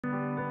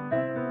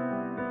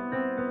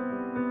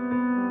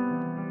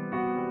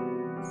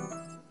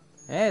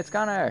Hey, it's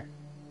Connor!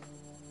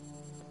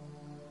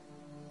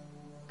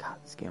 God,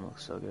 this game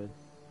looks so good.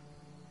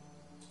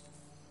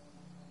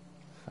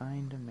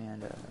 Find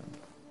Amanda.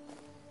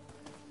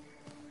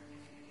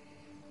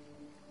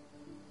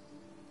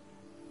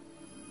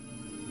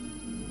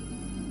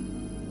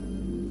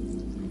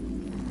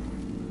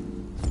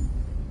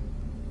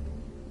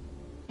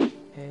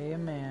 Hey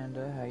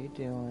Amanda, how you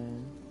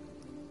doing?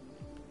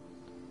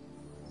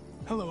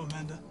 Hello,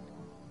 Amanda.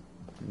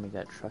 Make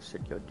that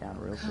trusted go down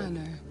real quick.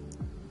 Connor,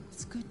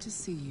 it's good to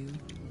see you.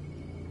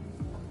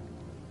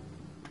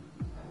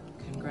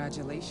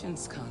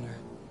 Congratulations, Connor.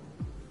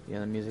 Yeah,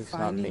 the music's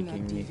Finding not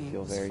making that me deviant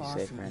feel was very far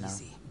safe from right now.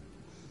 easy.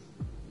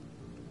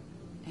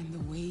 And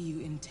the way you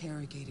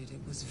interrogated it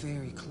was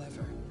very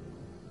clever.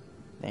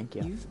 Thank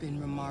you. You've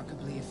been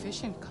remarkably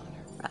efficient, Connor.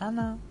 I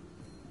know.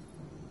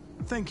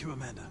 Thank you,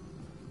 Amanda.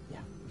 Yeah.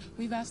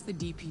 We've asked the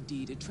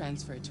DPD to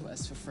transfer it to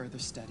us for further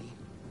study.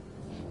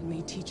 It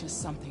may teach us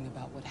something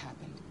about what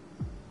happened.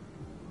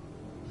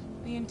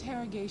 The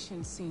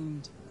interrogation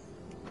seemed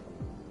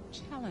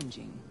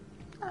challenging.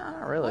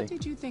 Not really. What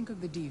did you think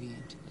of the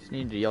deviant? Just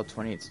needed to yell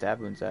 28 stab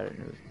wounds at it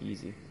and it was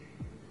easy.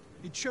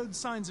 It showed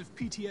signs of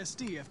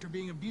PTSD after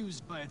being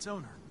abused by its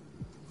owner.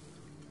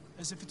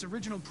 As if its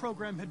original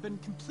program had been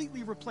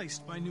completely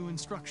replaced by new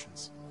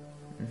instructions.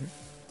 Mm-hmm.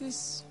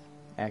 This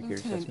Accurate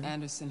Lieutenant assessment.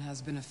 Anderson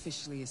has been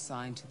officially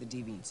assigned to the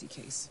deviancy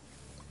case.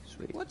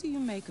 Sweet. What do you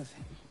make of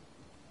him?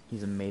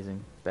 He's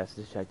amazing. Best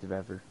detective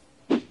ever.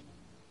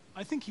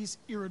 I think he's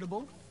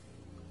irritable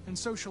and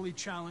socially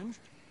challenged.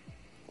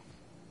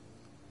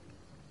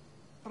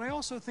 But I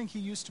also think he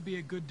used to be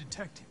a good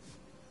detective.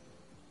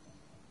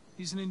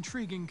 He's an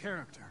intriguing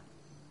character.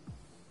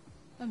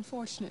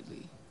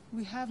 Unfortunately,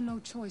 we have no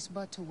choice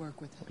but to work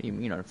with him. What do you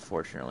mean,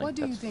 unfortunately? What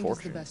do you That's think is the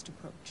fortunate. best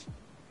approach?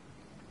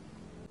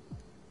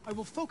 I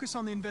will focus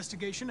on the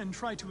investigation and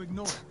try to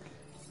ignore it.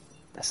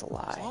 That's a As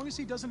lie. long as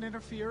he doesn't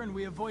interfere and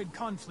we avoid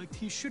conflict,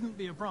 he shouldn't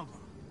be a problem.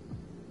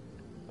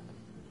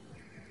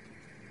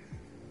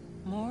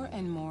 More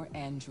and more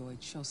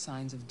androids show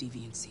signs of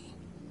deviancy.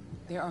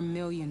 There are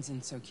millions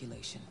in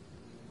circulation.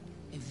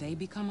 If they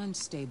become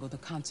unstable, the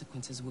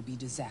consequences will be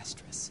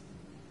disastrous.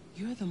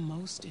 You're the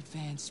most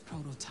advanced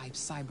prototype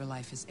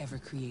CyberLife has ever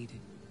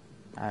created.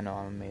 I know,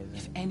 I'm amazing.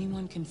 If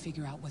anyone can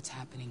figure out what's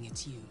happening,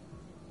 it's you.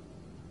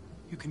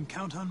 You can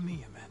count on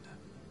me, Amanda.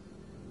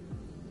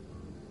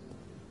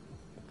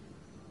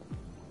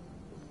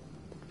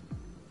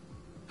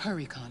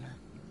 Hurry, Connor.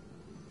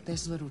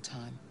 There's little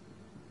time.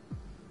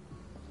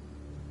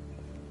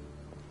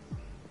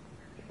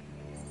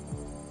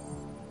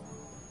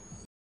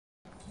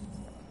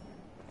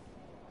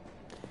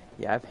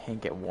 Yeah, I have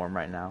Hank get warm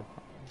right now.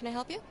 Can I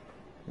help you?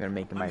 I'm gonna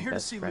make him I'm my here to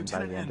best see friend by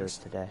Lieutenant the end of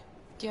Anderson. today.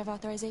 Do you have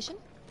authorization?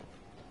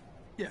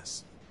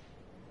 Yes.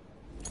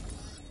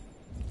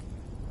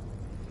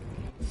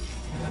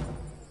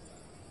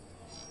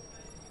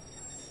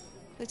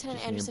 Lieutenant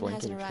Just need a Anderson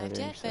blanket hasn't to try arrived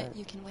to yet, but intercept.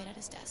 you can wait at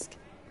his desk.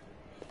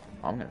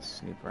 I'm gonna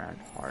snoop around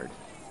hard.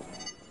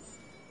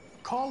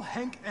 Call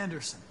Hank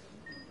Anderson.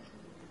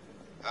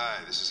 Hi,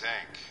 this is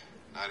Hank.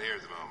 Not here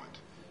at the moment.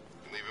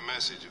 You can leave a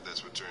message if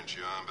that's what turns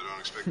you on, but don't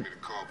expect me to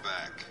call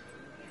back.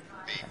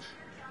 Beep.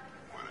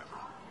 Whatever.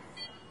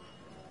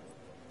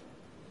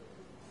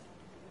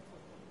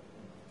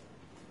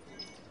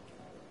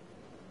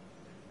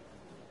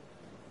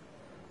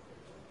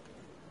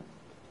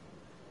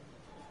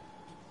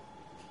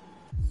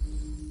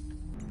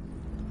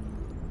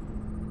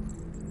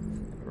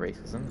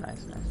 Racism,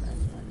 nice.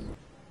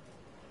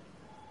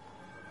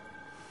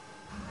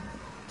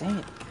 Dang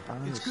it! I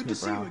wanted It's to good to snoop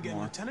see you around again,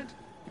 more. Lieutenant.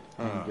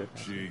 Oh,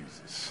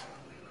 Jesus.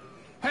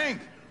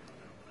 Hank!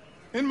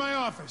 In my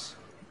office!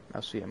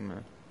 I'll see. I'm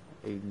gonna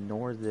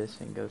ignore this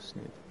and go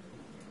snoop.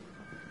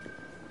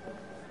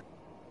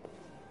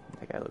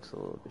 That guy looks a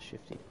little bit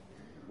shifty.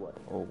 What?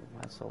 Oh,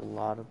 that's a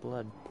lot of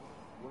blood.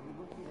 What are you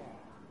looking at?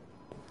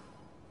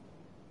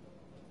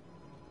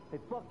 Hey,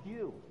 fuck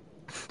you!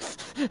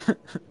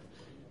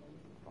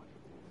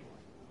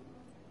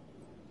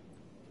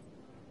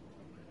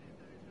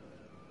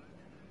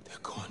 They're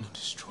going to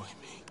destroy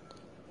me.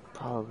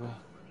 Probably.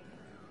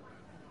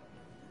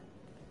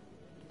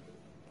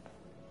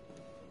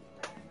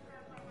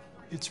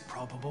 It's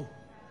probable.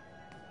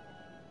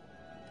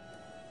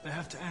 They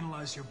have to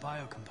analyze your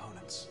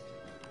biocomponents.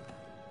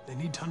 They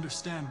need to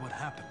understand what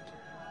happened.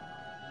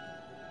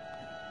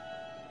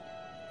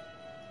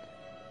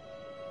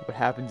 What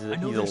happens is I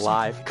know he's there's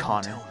alive, something you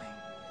Connor. didn't tell me.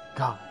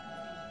 God.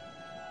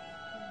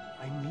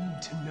 I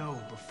need to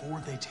know before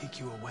they take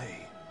you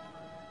away.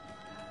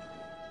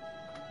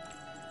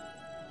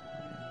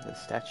 The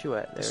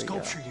statuette. The There we go.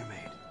 sculpture you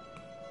made.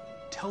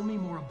 Tell me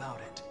more about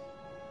it.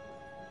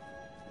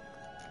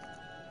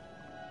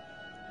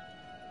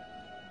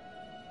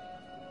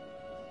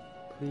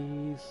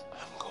 Please.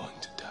 I'm going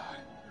to die.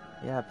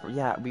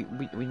 Yeah,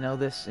 we know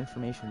this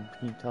information.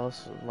 Can you tell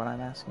us what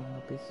I'm asking,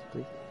 please?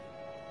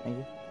 Thank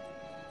you.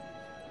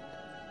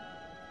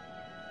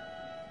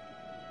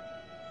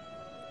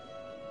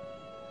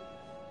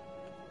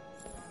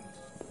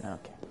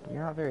 Okay.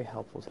 You're not very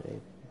helpful today.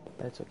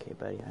 That's okay,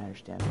 buddy. I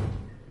understand.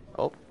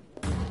 Oh.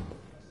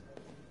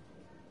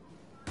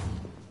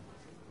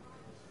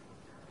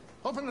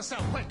 Open the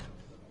cell, quick!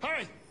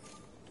 Hurry!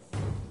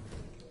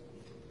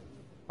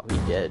 Oh, he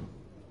did.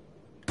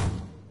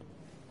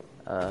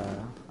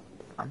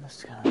 I'm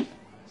just gonna...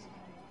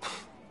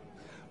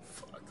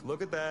 Fuck,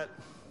 look at that.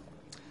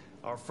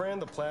 Our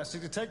friend, the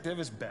plastic detective,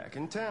 is back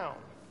in town.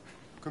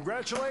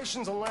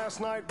 Congratulations on last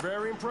night.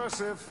 Very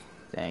impressive.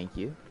 Thank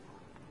you.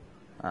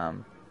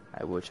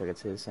 I wish I could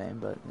say the same,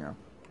 but, you know.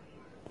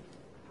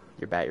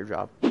 You're bad at your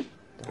job.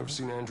 Never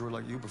seen an android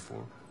like you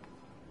before.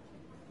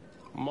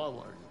 My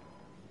life.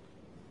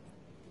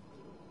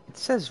 It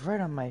says right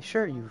on my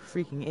shirt, you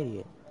freaking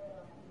idiot.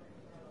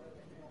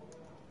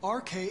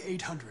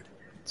 RK-800. It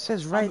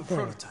says right I'm a there.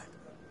 prototype.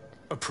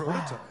 A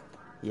prototype.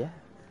 Yeah.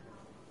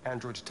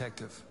 Android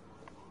detective.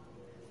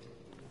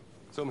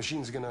 So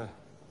machines are gonna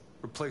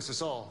replace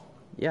us all.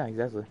 Yeah,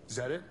 exactly. Is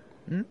that it?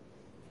 Hmm?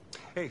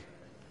 Hey,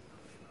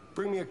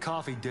 bring me a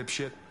coffee,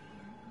 dipshit.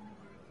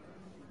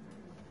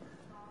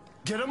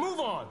 Get a move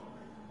on!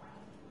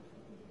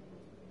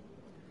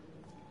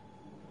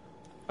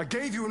 I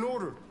gave you an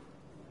order.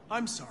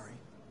 I'm sorry,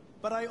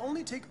 but I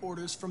only take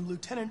orders from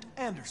Lieutenant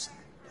Anderson.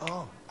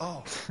 Oh.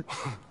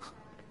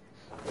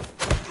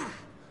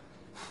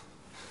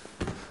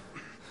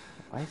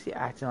 Why is he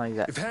acting like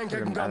that? If Hank Put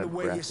him hadn't gone out the of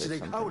way breath or yesterday, I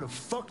something. would have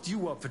fucked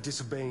you up for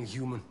disobeying a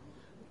human.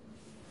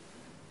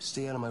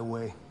 Stay out of my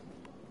way.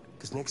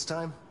 Because next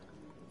time,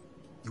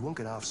 you won't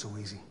get off so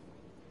easy.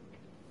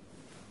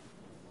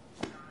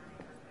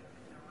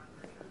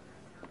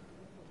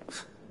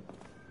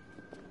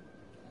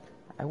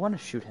 I want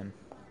to shoot him.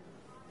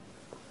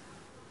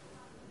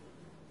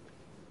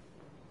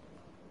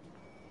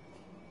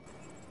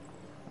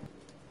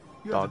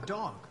 You have a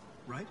dog,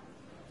 right?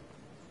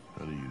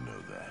 How do you know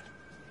that?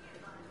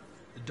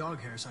 The dog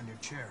hair's on your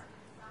chair.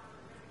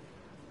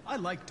 I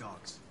like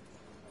dogs.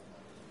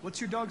 What's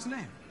your dog's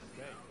name?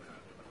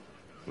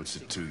 What's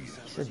it to you? He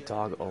said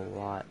dog a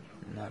lot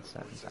in that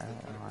sentence. I don't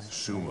know why.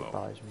 Sumo. It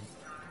bothers me.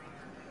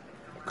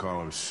 I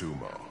call him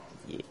Sumo.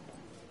 Yeah.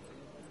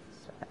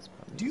 So that's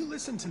probably... Do you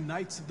listen to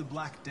Knights of the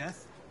Black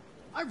Death?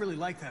 I really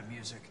like that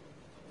music.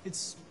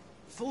 It's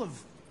full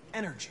of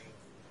energy.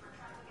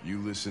 You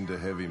listen to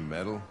heavy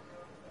metal?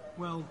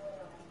 Well,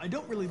 I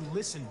don't really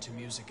listen to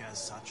music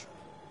as such,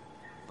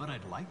 but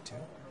I'd like to.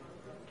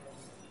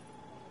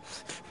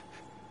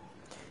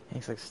 And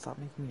he's like, stop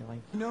making me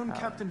like... You've known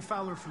Captain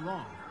Fowler for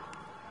long.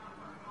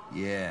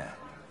 Yeah.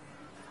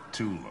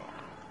 Too long.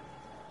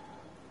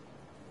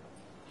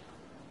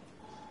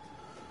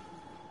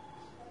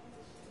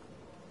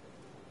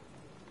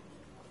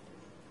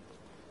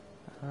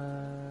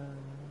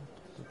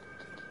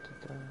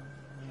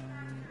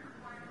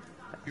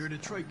 You're a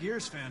Detroit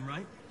Gears fan,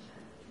 right?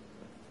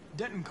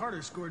 Denton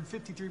Carter scored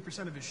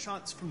 53% of his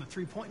shots from the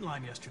three-point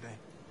line yesterday.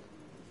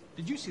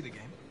 Did you see the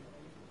game?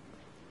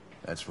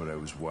 That's what I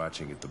was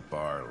watching at the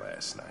bar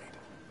last night.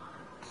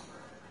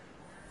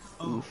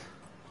 Oh,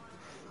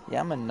 Yeah,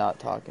 I'm gonna not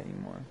talk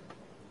anymore.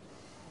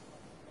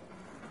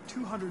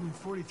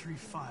 243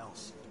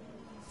 files.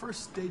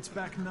 First dates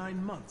back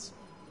 9 months.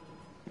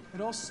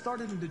 It all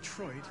started in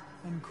Detroit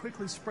and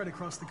quickly spread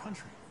across the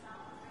country.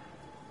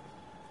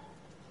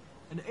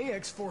 An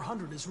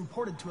AX-400 is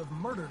reported to have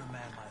murdered a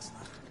man last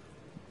night.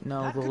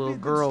 No, That the could be little a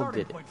good girl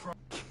starting did it. point for-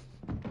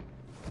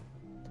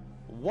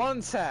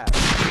 One tap.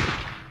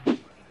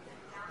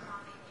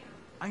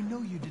 I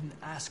know you didn't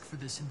ask for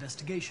this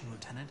investigation,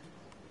 Lieutenant,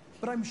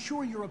 but I'm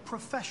sure you're a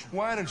professional.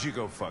 Why don't you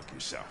go fuck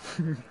yourself?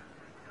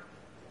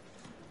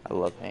 I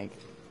love Hank.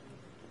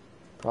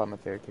 Probably my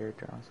favorite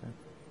character, honestly.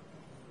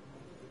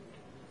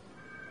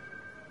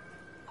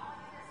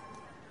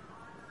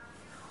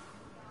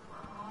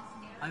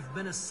 I've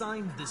been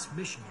assigned this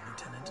mission,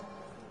 Lieutenant.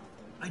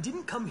 I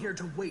didn't come here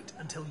to wait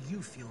until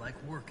you feel like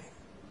working.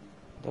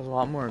 That was a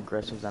lot more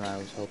aggressive than I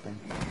was hoping.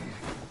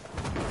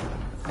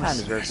 I Listen,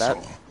 deserve that.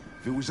 asshole.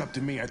 If it was up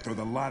to me, I'd throw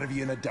the lot of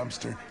you in a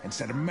dumpster and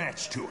set a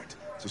match to it.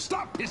 So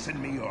stop pissing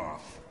me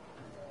off.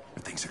 Or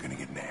things are gonna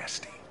get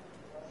nasty.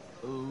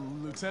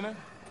 Lieutenant?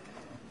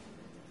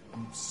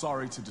 I'm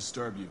sorry to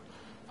disturb you.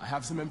 I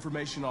have some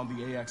information on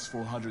the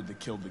AX-400 that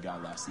killed the guy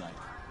last night.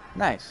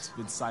 Nice. It's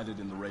been sighted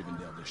in the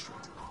Ravendale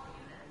district.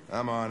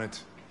 I'm on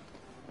it.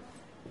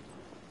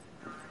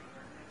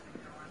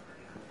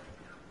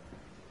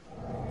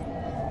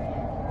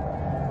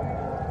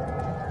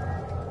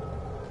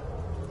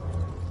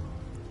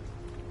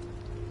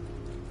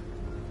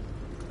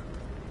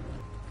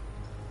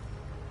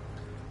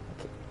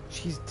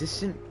 She's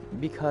distant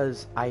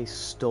because I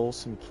stole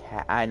some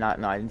cash. I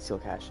didn't steal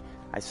cash.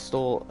 I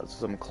stole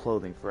some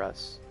clothing for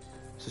us.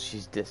 So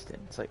she's distant.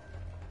 It's like,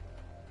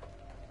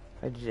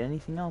 if I did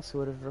anything else, it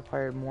would have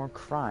required more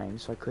crime,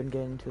 so I couldn't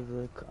get into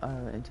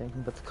into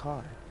anything but the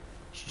car.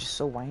 She's just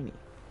so whiny.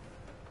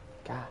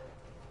 God,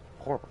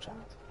 horrible child.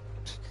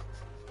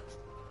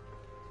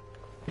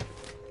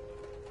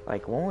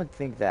 Like, one would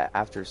think that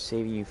after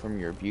saving you from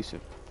your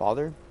abusive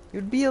father,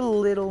 you'd be a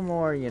little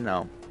more, you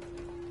know,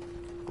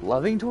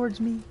 loving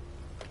towards me.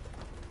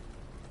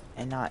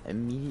 and not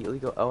immediately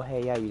go, oh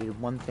hey, yeah, you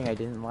did one thing I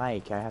didn't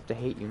like, I have to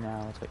hate you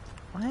now. It's like,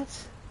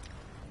 what?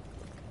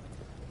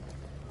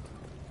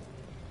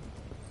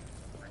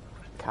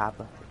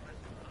 Kappa.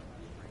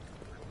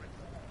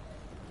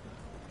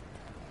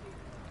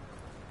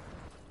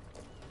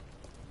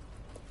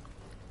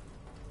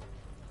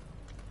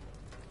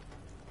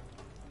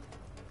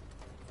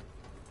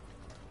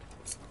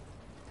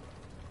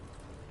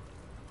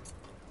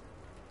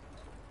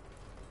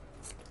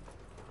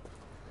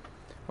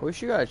 I wish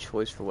you got a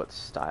choice for what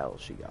style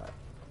she got.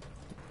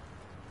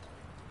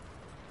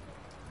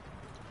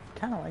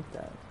 Kinda like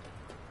that.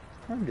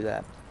 I wanna do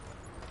that.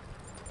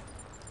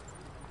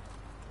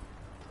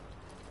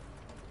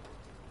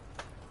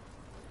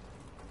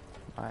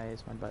 Why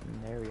is my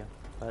button? There we go.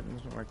 Button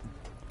isn't working.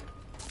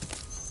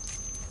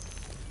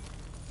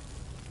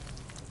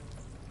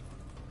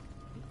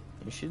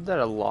 You should do that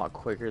a lot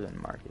quicker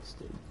than Markus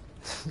did.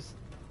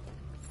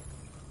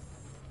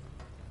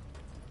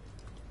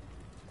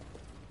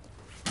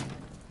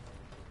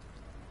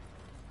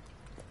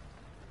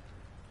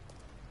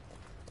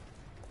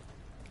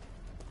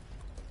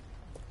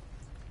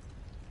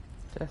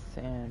 Death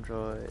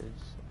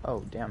androids.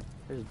 Oh, damn.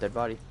 There's a dead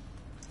body.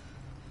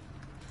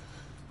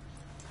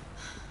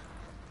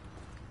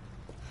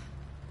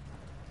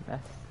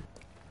 Meth.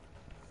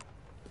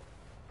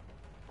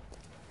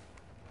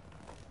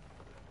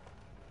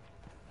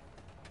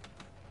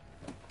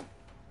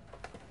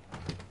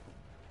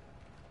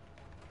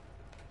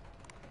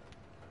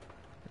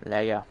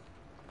 There you go.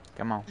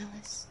 Come on.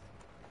 Alice.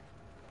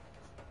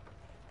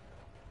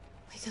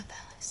 Wake up,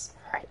 Alice.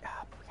 Right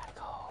up. We gotta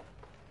go.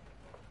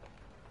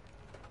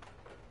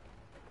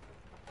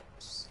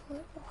 So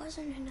it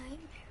wasn't a nightmare.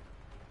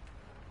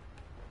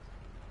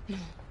 No.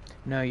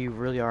 No, you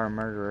really are a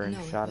murderer and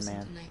No, shot it a wasn't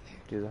man. a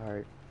nightmare. Do the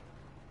heart.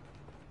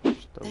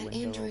 Just the That window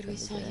android open we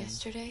saw again.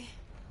 yesterday,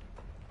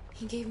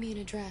 he gave me an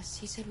address.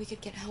 He said we could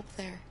get help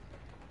there.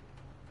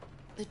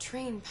 The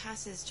train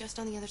passes just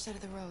on the other side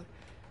of the road.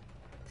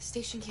 The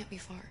station can't be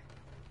far.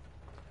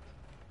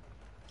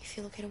 You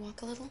feel okay to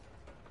walk a little?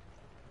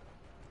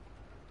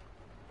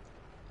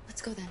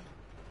 Let's go then.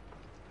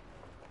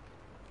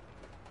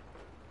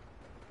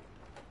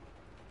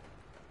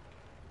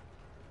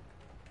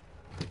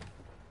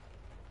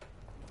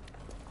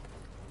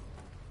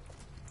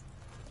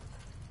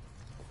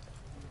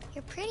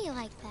 You're pretty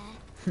like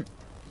that.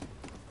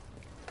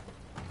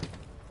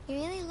 You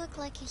really look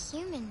like a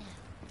human now.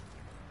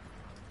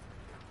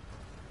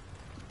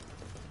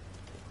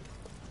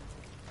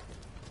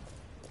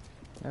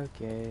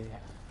 Okay.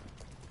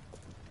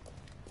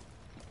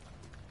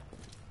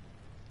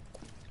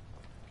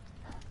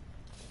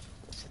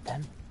 Is it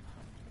them?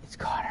 It's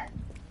Connor.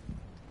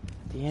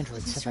 The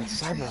android sent by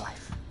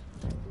Cyberlife.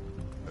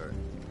 Alright.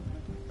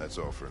 That's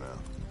all for now.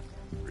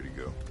 Free to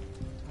go.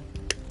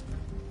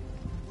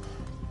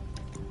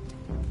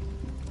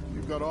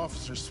 You've got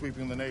officers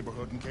sweeping the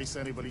neighborhood in case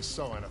anybody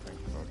saw anything.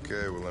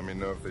 Okay, well let me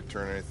know if they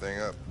turn anything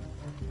up.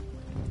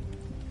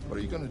 What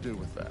are you gonna do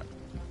with that?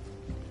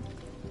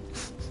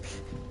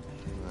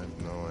 I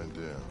have no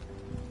idea.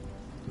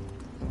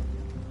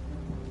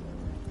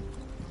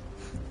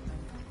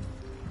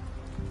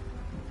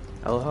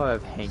 I love how I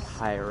have Hank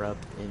higher up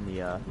in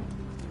the I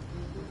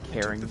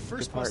caring took the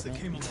first bus that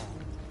department came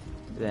along.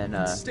 than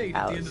and stayed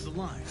at the end Alice. of the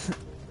line.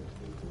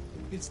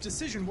 Its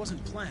decision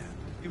wasn't planned.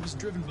 It was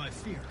driven by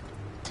fear.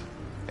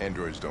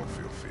 Androids don't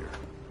feel fear.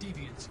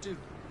 Deviants do.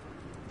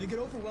 They get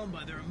overwhelmed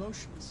by their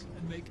emotions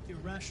and make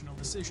irrational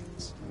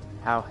decisions.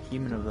 How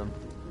human of them.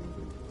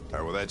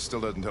 Alright, well that still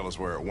doesn't tell us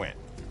where it went.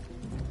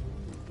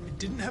 It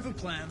didn't have a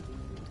plan,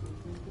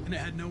 and it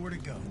had nowhere to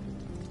go.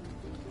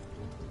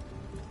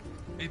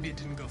 Maybe it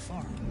didn't go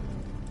far.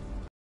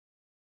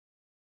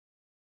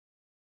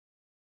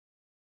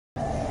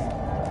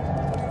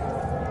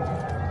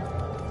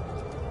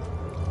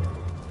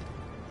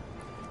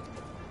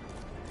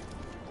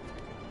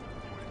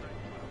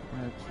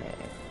 Okay.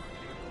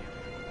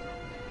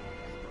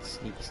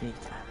 Sneaky,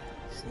 sneak time.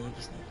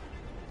 Sneaky, sneak.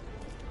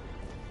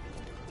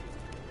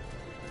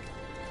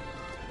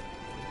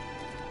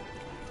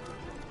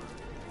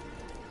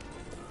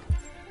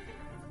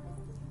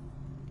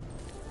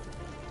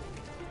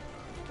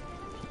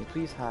 Can you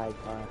please hide,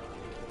 car?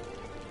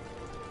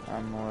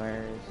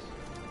 Where's...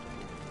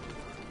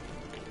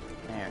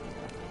 There we go.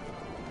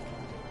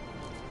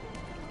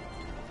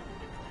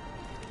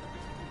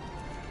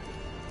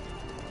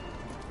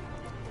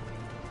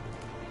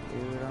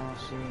 You don't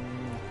see me.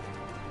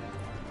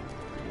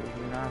 You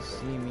do not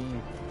see me.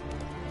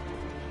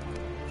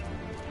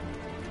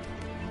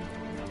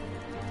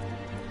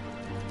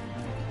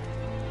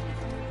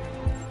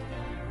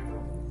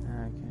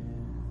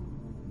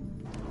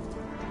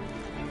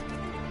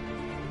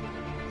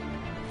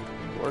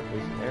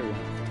 Workers, there we go.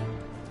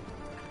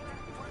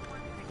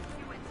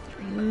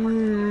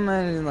 I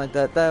didn't like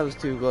that. That was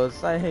too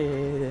close. I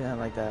didn't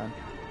like that one.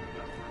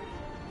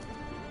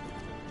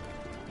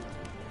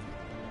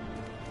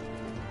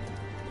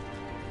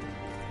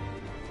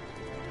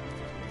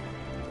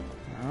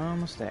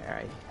 Almost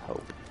there, I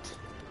hoped.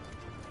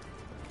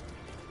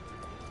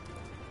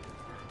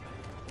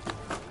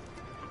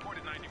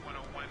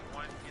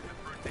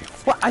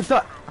 What? I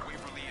thought...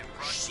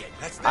 Shit,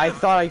 that's them. I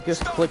thought I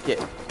just clicked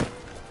it.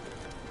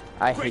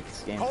 I Quick, hate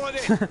this game. call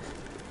it in.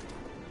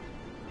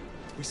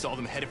 We saw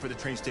them headed for the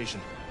train station.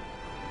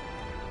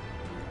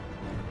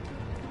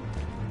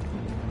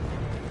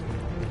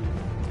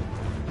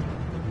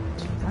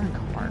 Run,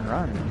 come on,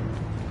 run.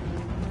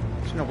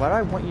 You know, why do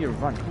I want you to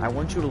run? I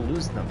want you to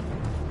lose them.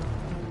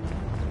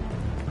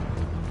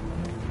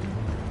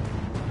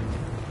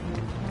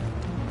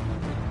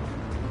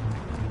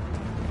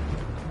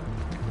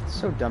 It's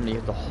so dumb that you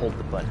have to hold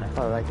the button. I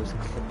thought I just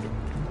clicked it.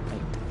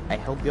 I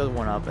held the other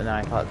one up, and then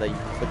I thought that you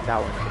clicked that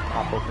one and it would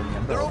pop open.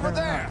 And They're over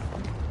there.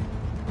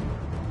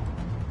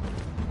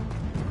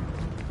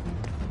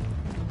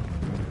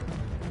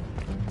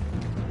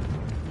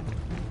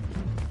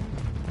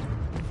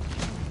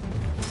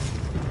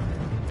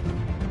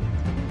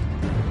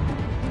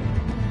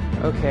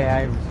 Okay,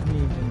 I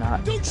need to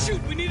not. Don't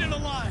shoot! We need it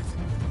alive!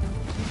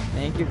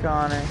 Thank you,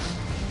 Connor.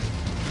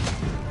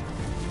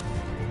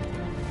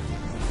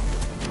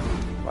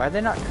 Why are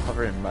they not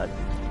covered in mud?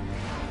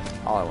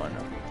 All I want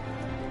to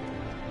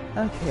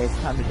know. Okay, it's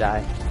time to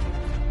die.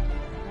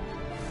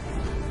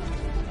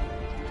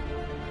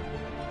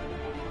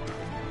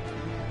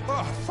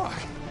 Oh,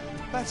 fuck.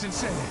 That's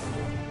insane.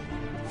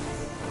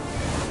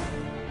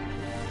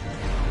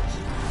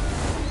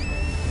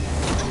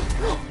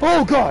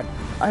 Oh god!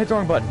 I hit the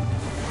wrong button.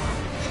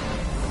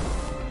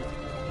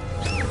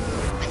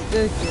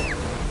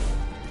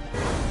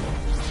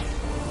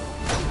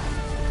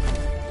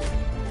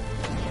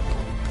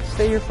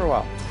 Stay here for a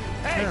while.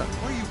 Hey, No.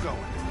 where are you going?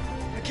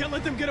 I can't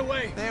let them get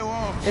away! They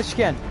won't. Yes, you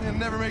can. They'll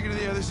never make it to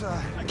the other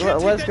side. I can't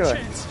Let's take that go.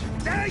 chance!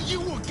 Now you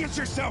will get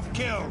yourself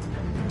killed.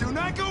 Do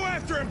not go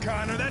after him,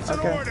 Connor. That's an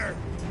Okay. order.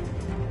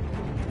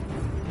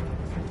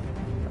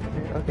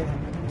 Okay.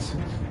 Please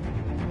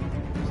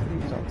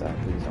don't die.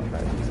 Please don't die.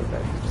 Please don't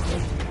die.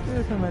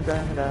 Please don't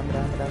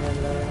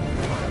die.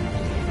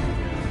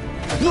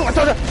 No,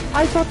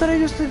 I thought that I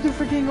just did the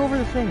freaking over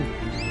the thing.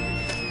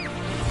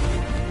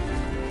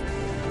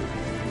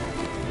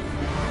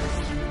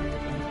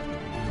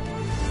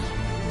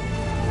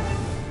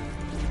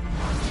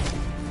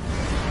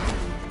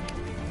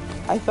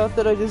 I thought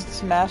that I just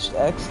smashed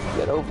X to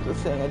get over the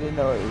thing. I didn't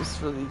know it was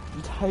for the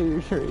entire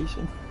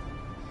duration.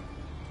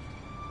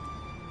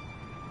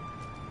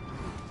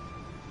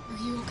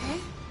 Are you okay?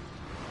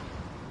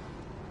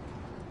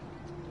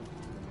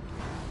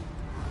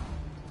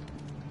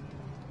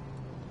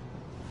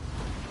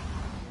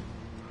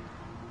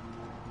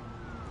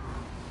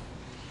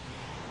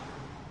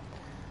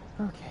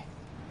 Okay.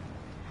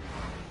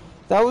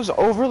 That was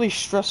overly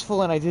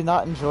stressful and I did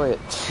not enjoy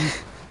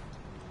it.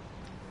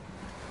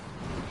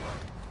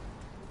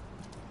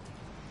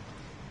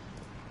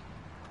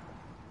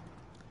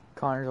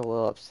 Connor's a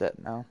little upset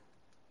now.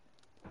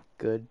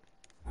 Good.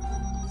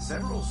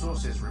 Several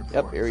sources report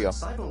Yep, here we go.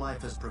 that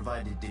CyberLife has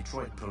provided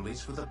Detroit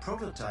police with a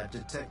prototype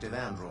detective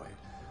android.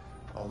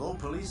 Although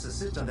police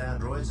assistant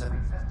androids have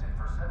existed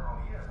for several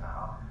years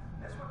now,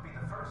 this would be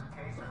the first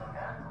case of an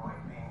android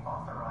being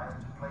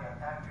authorized to play an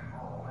active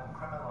role in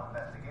criminal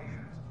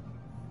investigations.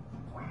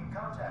 We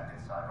contacted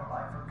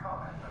CyberLife for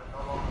comment, but no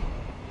longer.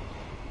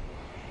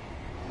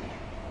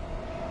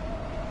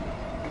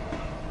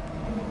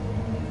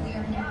 We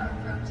are now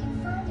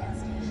approaching Ferndale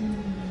Station.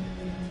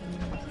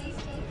 Please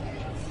take the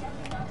next step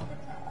onto the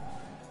platform.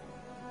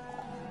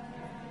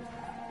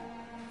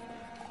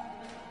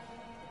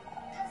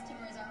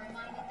 Customers are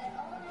reminded that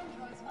all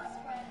androids must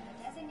run in the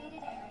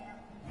designated area.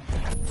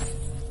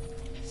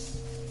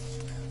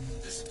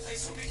 This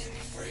place will be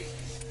free.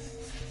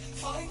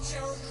 Find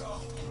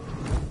Jericho.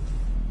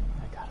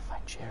 I gotta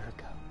find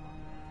Jericho.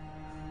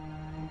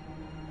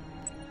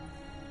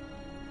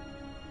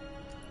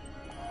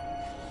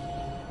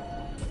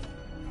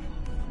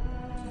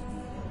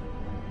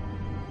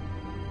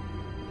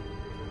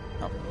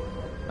 Oh,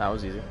 that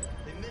was easy.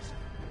 They missed.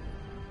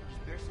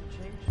 Spare some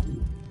change?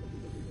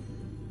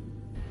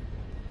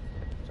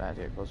 So I have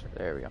to get closer.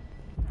 There we go.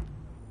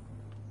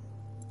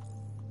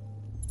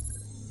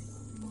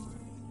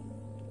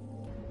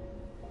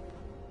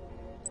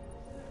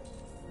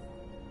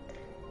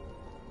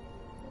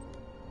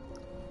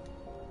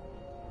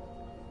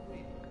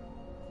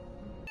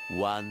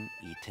 One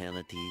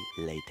eternity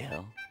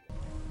later.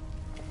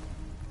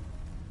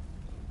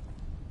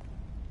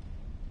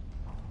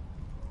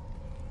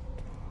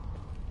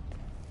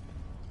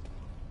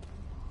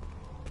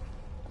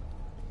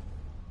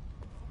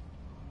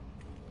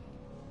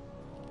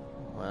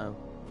 Wow.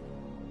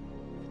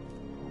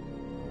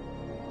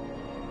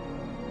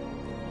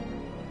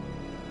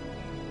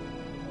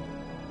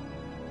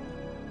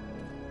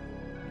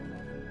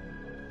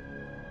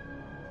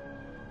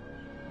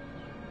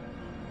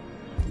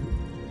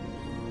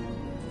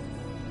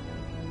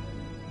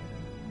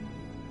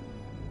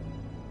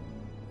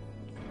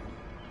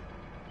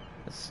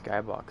 The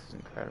skybox is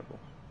incredible.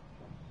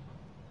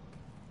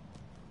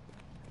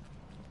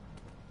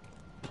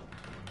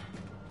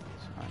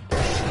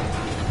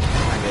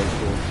 I get a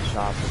cool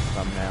shot with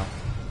thumbnail.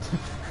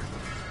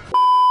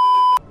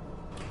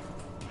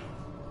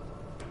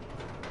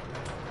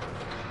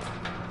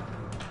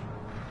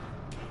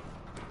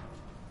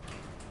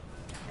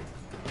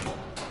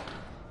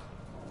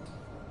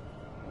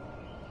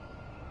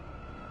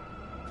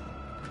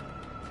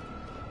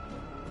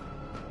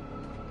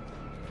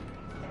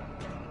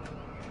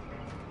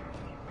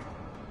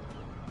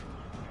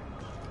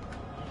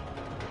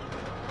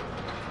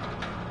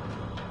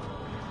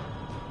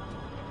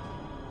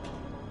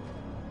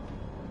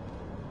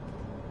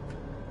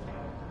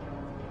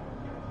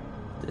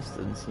 This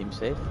doesn't seem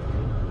safe.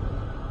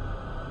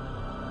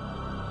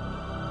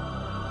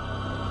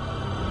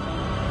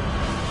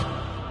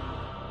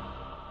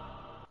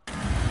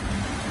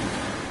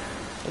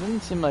 It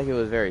didn't seem like it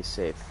was very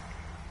safe.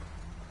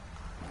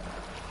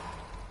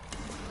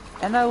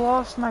 And I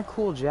lost my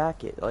cool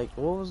jacket. Like,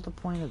 what was the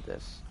point of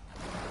this?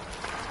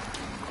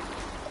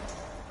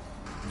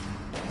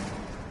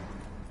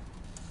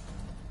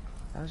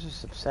 That was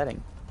just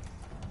upsetting.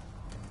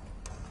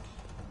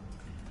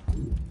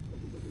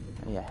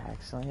 Yeah, I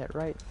accidentally hit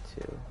right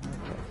too.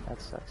 Okay,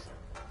 that sucks.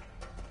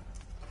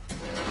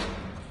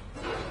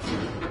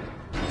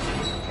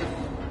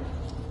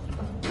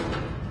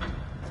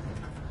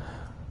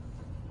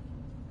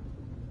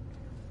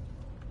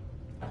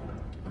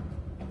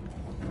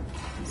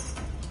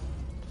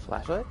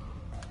 Flashlight?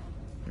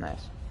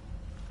 Nice.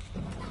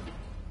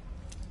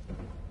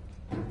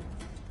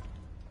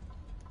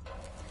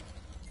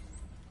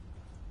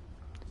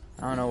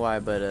 I don't know why,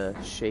 but a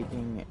shake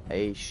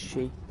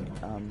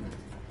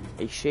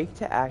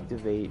to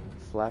activate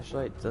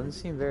flashlight doesn't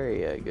seem very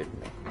good to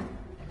me.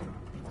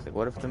 It's like,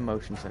 what if the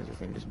motion sensor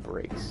thing just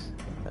breaks,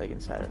 like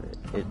inside of it?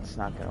 It's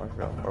not gonna work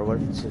at all. Or what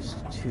if it's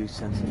just too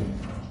sensitive?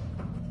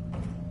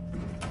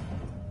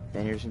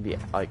 Then you're just gonna be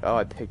like, oh,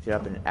 I picked it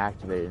up and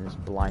activated and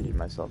just blinded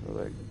myself. Or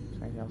like, is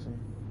there anything else in here?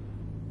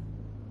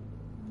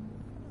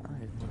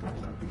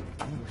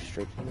 I'm gonna go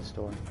straight to this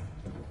door.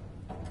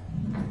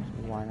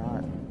 Why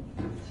not?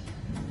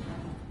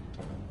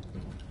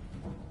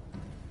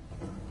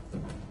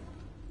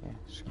 Yeah,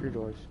 screw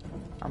doors.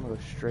 I'm gonna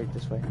go straight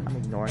this way. I'm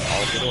ignoring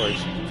all the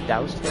doors.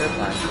 That was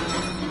terrifying.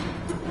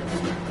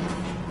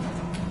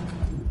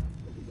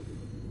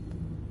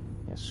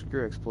 Yeah,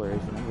 screw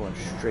exploration. I'm going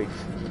straight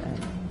to the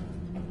end.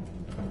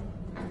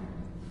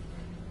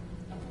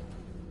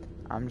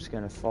 I'm just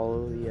gonna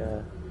follow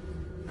the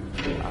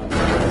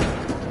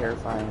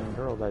terrifying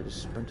girl that I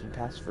just sprinted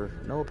past for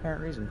no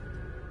apparent reason.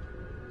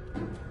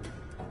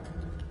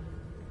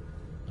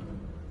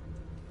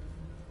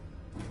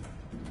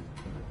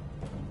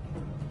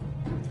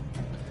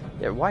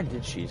 Yeah, why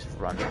did she just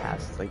run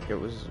past? Like, it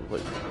was,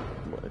 what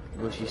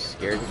was she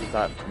scared because she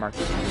thought Markus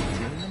was a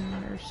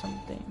demon or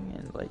something?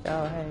 And like,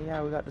 oh, hey,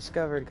 yeah, we got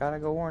discovered, gotta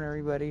go warn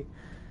everybody.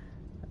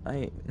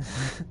 I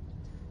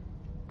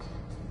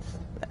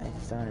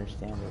just don't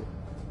understand it.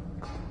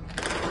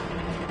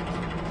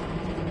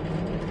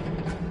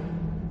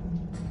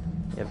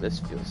 Yeah, this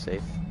feels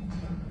safe.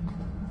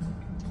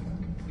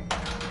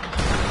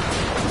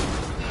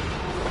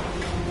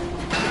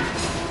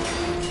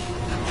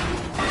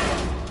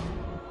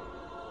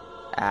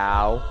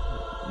 Ow.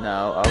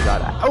 No. Oh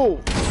god. Oh!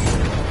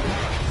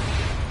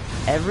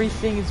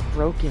 Everything is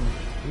broken.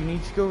 You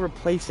need to go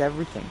replace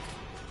everything.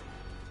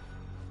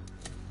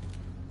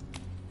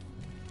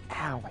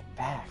 Ow, my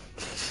back.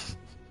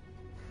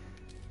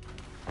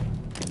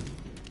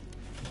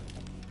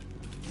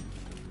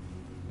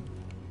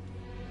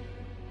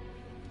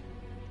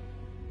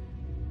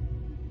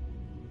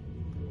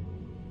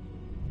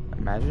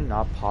 Imagine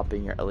not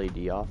popping your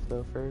LED off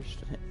though first.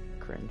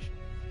 Cringe.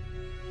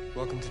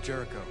 Welcome to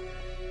Jericho.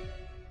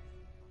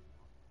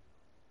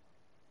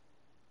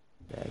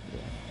 Back,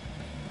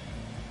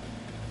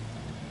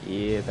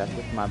 yeah, back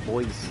with my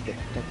boys, the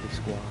Detective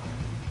Squad.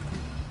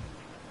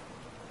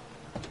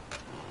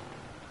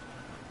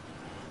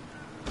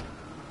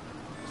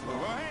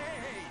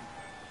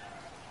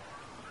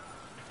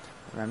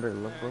 Remember to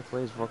look both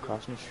ways before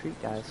crossing the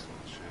street, guys.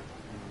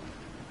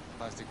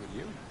 Plastic with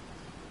you?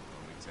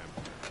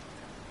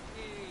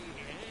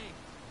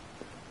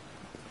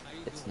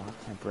 It's not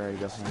temporary,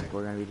 though, Hank.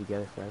 We're gonna be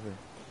together forever.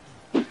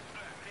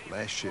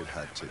 Last shit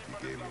hot tip you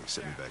gave me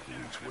sent me back a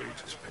week's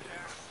wages paid.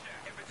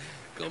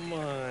 Come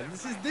on,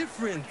 this is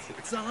different.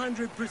 It's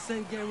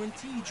 100%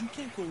 guaranteed. You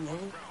can't go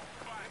wrong.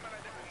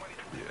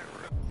 Yeah,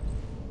 right.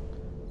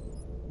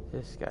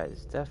 This guy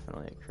is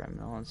definitely a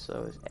criminal, and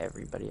so is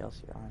everybody else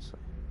here, honestly.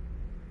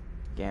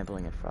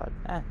 Gambling and fraud.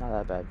 Not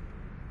that bad.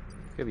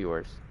 Could be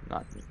worse.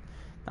 Not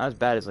as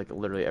bad as, like,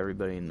 literally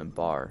everybody in the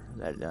bar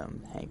that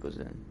Hank was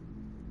in.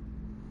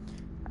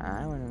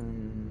 I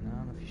don't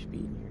know if you should be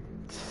in here.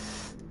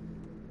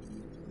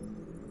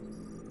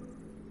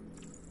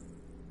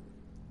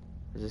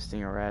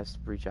 Resisting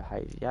arrest, breach of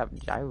height. Yeah,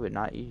 I would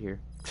not eat here.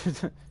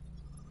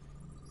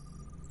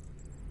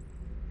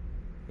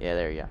 Yeah,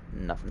 there you go.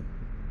 Nothing.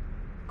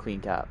 Clean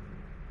top.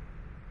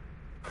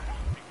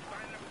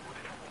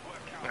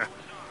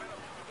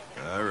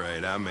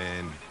 Alright, I'm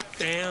in.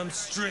 Damn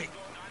straight.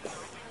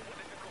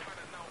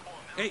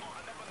 Hey,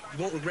 you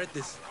won't regret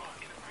this.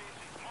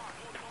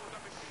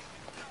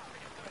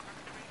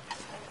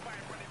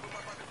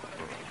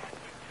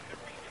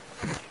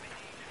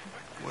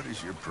 What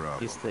is your problem?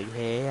 He's like,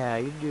 hey, how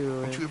you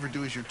doing? Don't you ever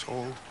do as you're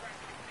told?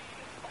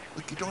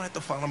 Look, you don't have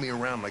to follow me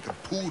around like a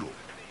poodle.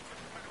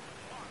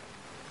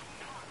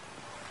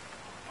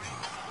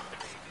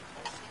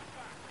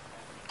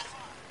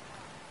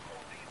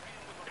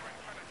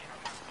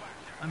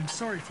 I'm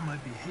sorry for my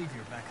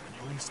behavior back at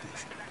the police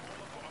station.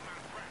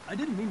 I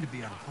didn't mean to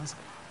be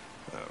unpleasant.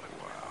 Oh,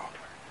 wow.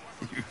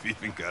 You've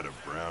even got a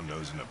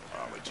brown-nosing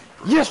apology.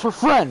 Yes, we're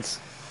friends!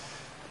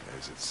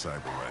 As it's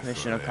cyber life.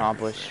 Mission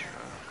accomplished.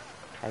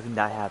 I can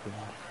die happy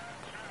now.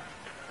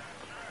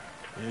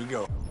 Here you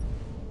go.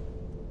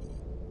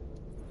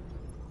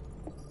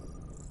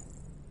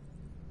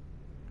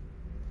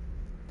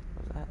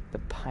 What's that? The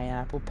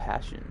pineapple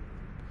passion.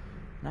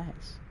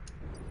 Nice.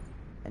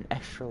 An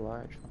extra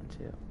large one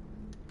too.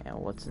 And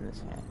what's in this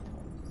hand?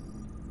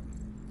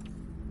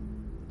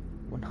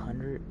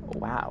 100.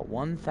 Wow,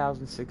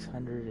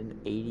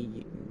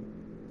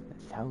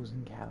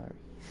 1,680,000 calories.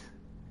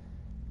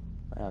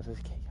 What else is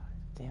K calories?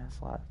 Damn, that's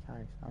a lot of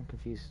calories. I'm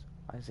confused.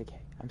 Why is it K?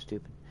 I'm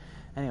stupid.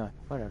 Anyway,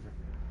 whatever.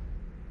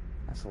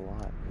 That's a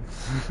lot.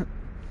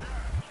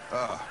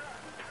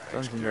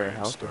 Doesn't seem very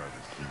healthy.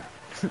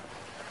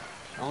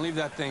 Don't leave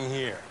that thing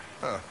here.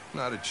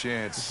 Not a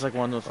chance. It's like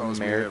one of those Follows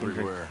me American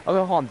everywhere. drinks. Okay,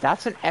 hold on.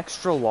 That's an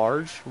extra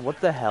large? What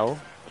the hell?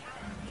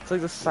 It's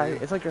like the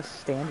size. It's like a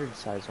standard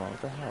size one.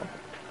 What the hell?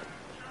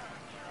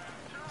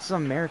 This is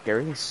America.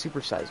 Everything's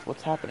supersized.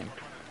 What's happening?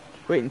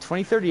 Wait, in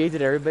 2038,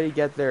 did everybody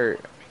get their?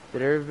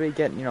 Did everybody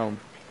get, you know,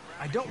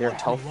 their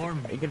health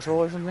in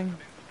control or something?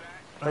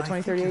 By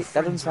 2038,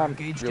 that doesn't sound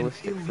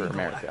realistic for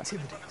America.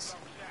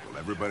 Well,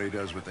 everybody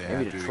does what they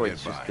Maybe have to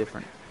Detroit's get by. just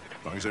different.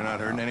 As long as they're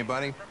not hurting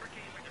anybody,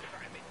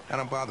 I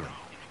don't bother them.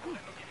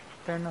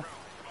 Fair enough.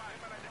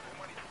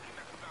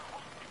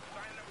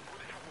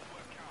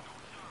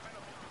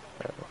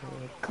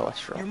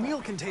 Cholesterol. Your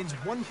meal contains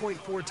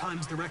 1.4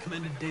 times the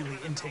recommended daily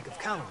intake of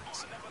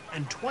calories,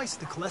 and twice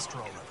the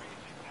cholesterol level.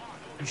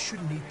 You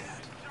shouldn't eat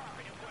that.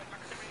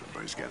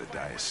 Everybody's got to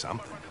die of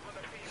something.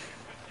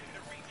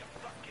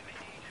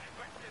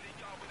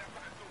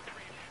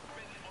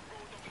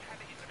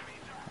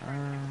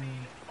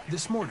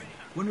 This morning,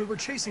 when we were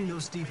chasing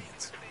those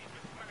deviants,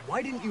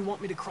 why didn't you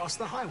want me to cross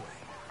the highway?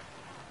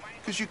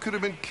 Because you could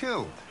have been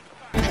killed.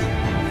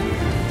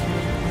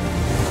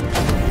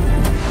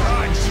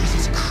 Oh,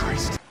 Jesus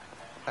Christ.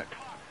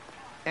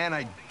 And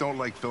I don't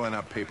like filling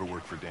out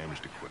paperwork for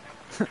damaged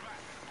equipment.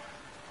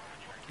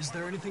 Is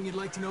there anything you'd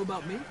like to know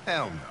about me?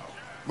 Hell no.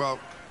 Well,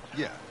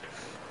 yeah.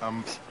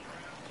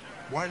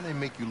 Why do they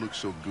make you look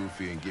so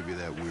goofy and give you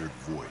that weird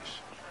voice?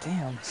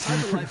 Damn.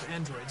 Cyberlife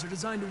androids are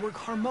designed to work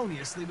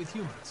harmoniously with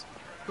humans.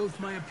 Both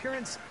my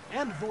appearance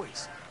and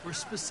voice were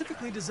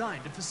specifically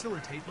designed to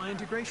facilitate my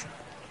integration.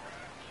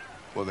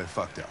 Well, they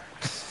fucked up.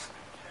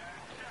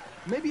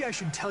 Maybe I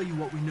should tell you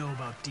what we know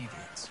about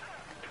deviants.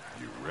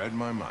 You read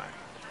my mind.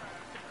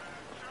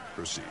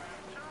 Proceed.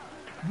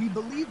 We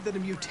believe that a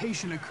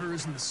mutation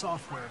occurs in the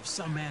software of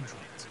some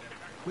androids,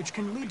 which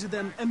can lead to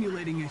them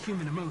emulating a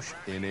human emotion.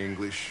 In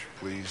English,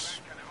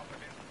 please.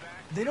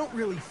 They don't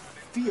really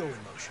feel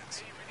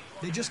emotions.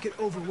 They just get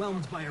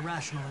overwhelmed by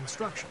irrational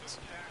instructions,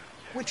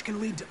 which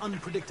can lead to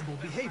unpredictable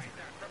behavior.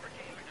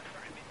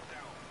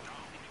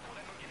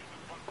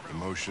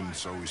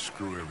 Emotions always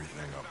screw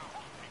everything up.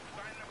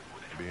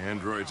 Maybe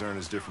androids aren't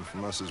as different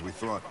from us as we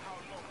thought.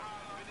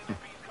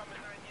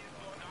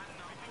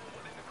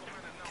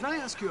 Can I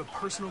ask you a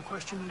personal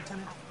question,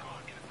 Lieutenant?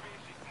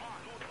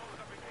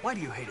 Why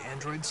do you hate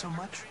androids so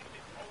much?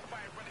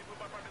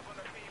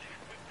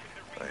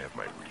 I have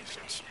my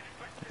reasons.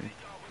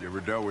 You ever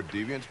dealt with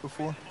deviants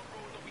before?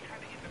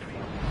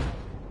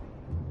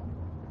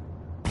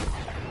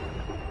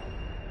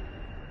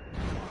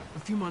 A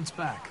few months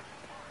back,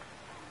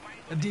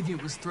 a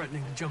deviant was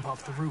threatening to jump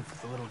off the roof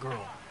with a little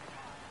girl.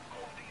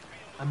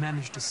 I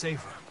managed to save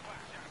her.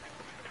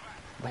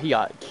 He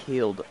got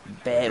killed I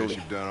badly. guess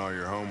you've done all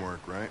your homework,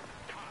 right?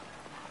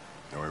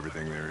 Know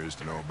everything there is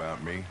to know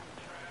about me?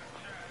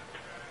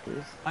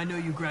 I know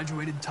you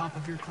graduated top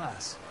of your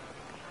class.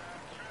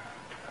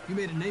 You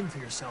made a name for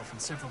yourself in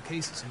several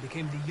cases and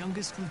became the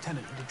youngest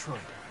lieutenant in Detroit.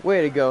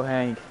 Way to go,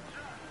 Hank.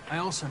 I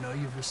also know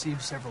you've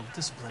received several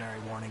disciplinary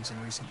warnings in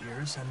recent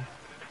years, and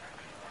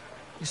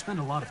you spend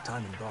a lot of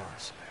time in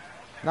bars.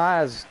 Not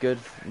as good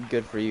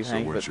for you, So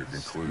Hank, what's but your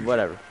conclusion?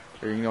 whatever.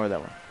 Or ignore that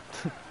one.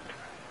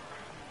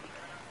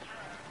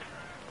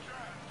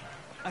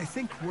 I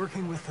think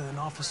working with an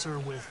officer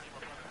with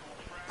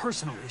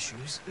personal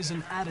issues is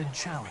an added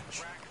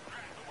challenge.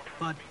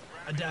 But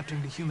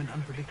adapting to human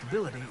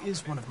unpredictability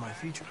is one of my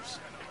features.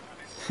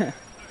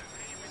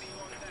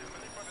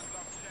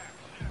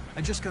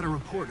 I just got a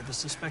report of a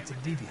suspected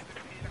deviant.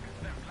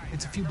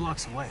 It's a few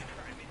blocks away.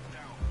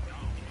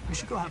 We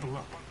should go have a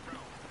look.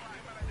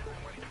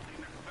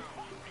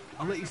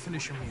 I'll let you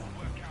finish your meal.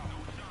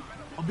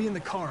 I'll be in the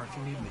car if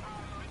you need me.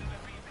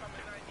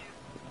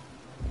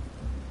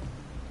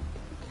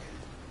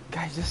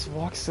 Guy just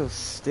walks so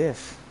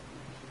stiff.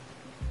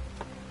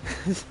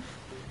 Can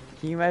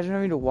you imagine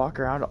having to walk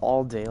around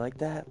all day like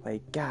that?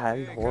 Like, God,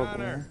 that'd be horrible.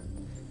 Connor.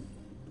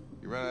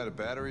 You run out of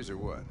batteries or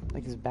what?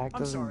 Like, his back I'm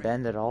doesn't sorry.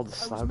 bend at all to I was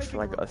slouch making for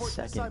like a report to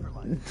second.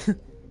 Cyberlife.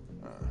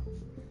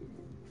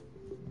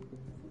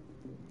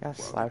 Gotta Well,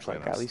 slouch plan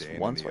like on at least staying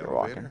in once the while you're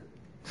walking. elevator?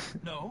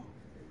 No,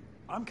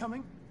 I'm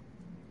coming.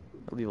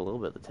 It'll leave a little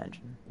bit of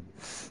tension.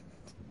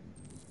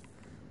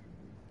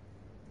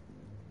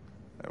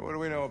 What do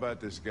we know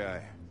about this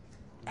guy?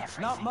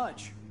 Everything. Not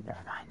much. Never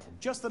mind.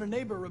 Just that a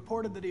neighbor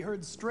reported that he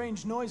heard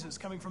strange noises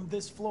coming from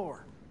this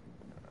floor.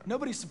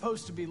 Nobody's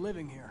supposed to be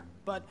living here,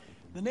 but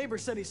the neighbor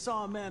said he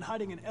saw a man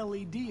hiding an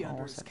LED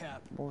under his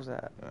cap. What was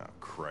that? Oh,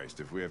 Christ,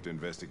 if we have to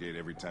investigate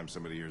every time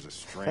somebody hears a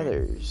strain.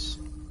 Feathers.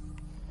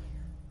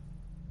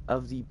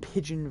 Of the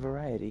pigeon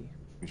variety.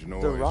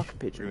 Noise. The rock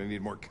pigeon. We're gonna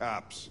need more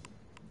cops.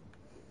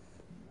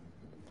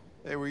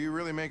 Hey, were you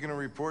really making a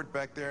report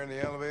back there in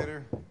the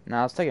elevator? No,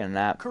 I was taking a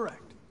nap.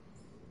 Correct.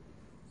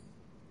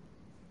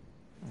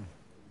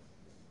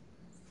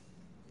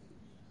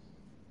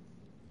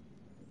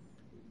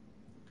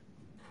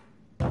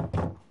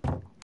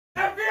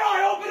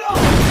 FBI, open up!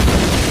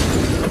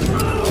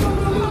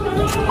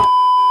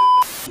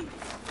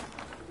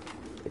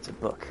 It's a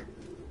book.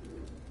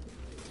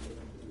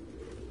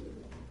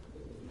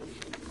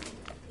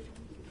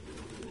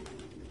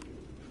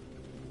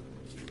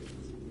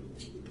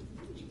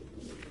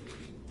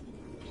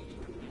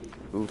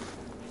 Oof.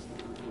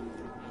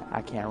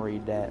 I can't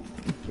read that.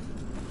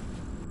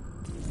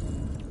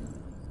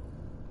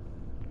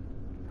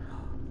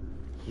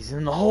 He's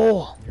in the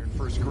hole. You're in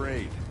first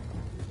grade.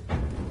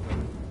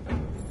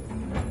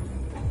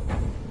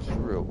 Just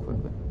real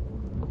quickly.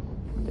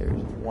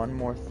 There's one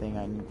more thing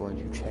I'm going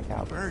to check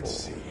out.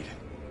 Birdseed.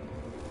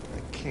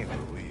 I can't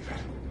believe it.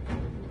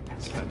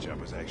 This nut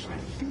job was actually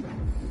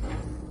feeding.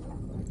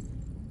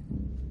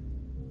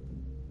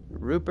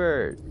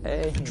 Rupert,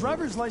 hey. The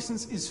driver's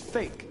license is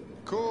fake.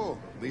 Cool.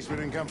 At least we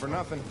didn't come for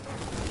nothing.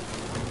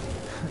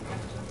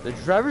 The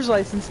driver's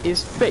license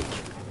is fake.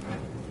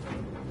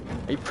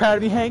 Are you proud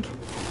of me, Hank?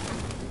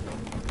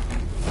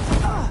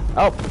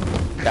 Oh,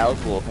 that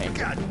was a little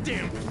painful.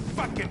 Goddamn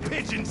fucking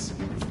pigeons!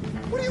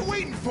 What are you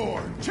waiting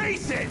for?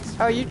 Chase it!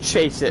 How you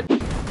chase it?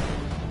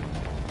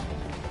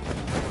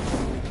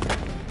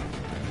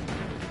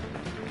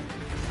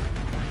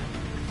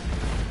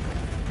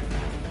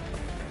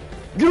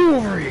 Get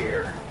over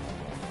here!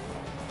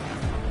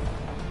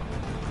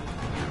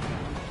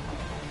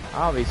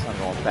 Obviously I'm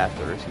going fast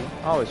but risky.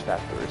 Always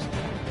fast but risky.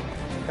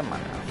 Come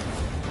on now.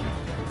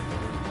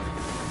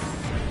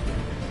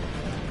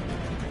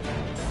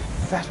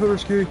 Fast but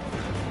risky!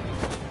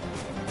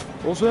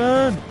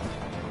 Wilson!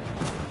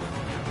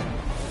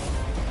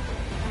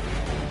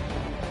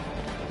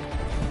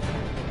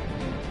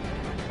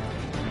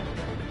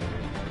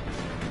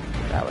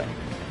 That way.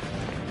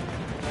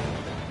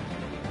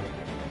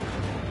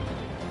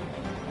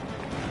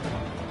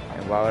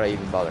 And why would I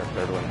even bother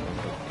hurdling?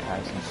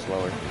 Nice and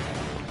slower.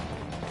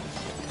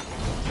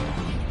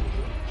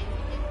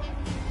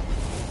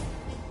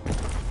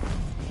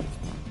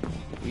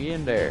 We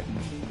in there.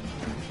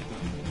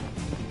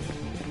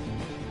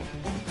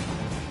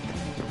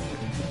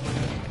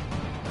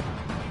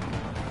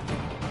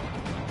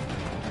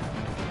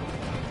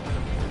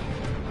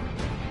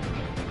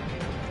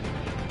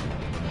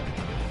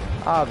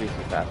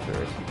 Obviously faster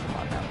risky. Come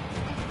on now.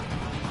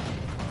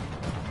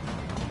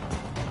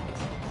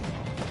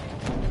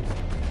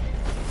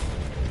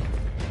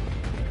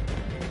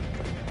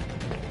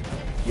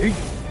 Yeet.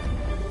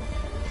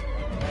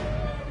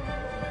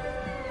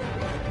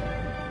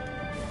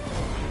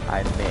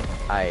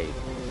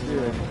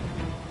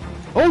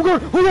 Oh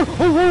god! Oh god!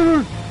 Oh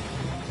god!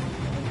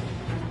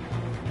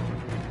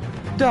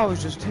 That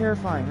was just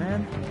terrifying,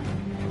 man.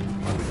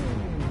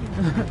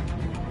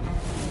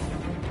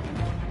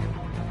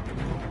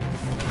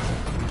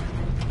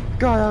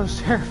 God, that was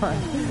terrifying.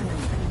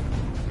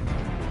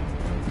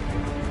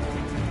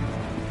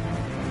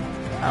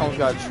 I almost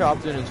got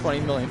chopped into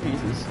 20 million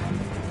pieces.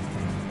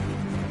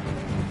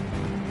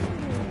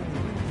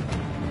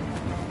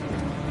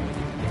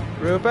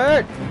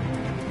 Rupert!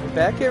 Get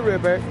back here,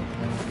 Rupert.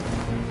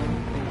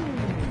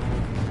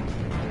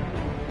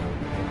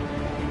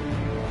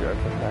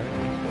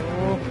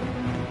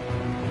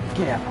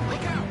 Get out.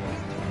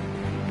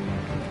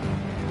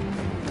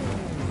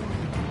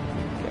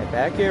 Get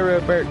back here,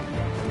 Rupert.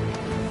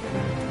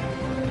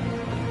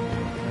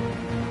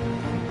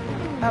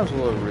 That was a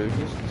little rude.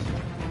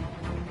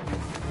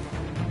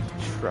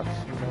 Just trucks.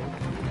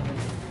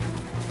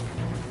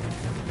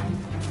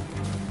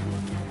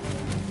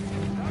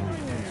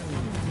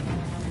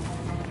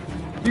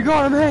 You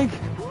got him, Hank!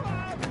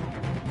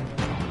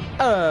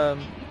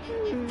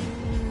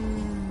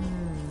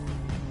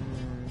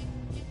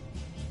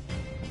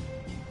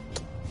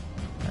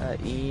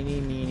 Eeny,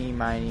 meeny,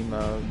 miny,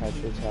 mo, catch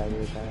your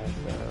tiger,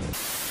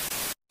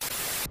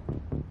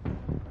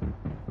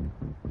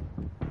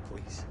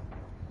 Please.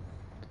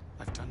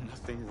 I've done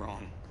nothing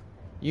wrong.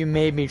 You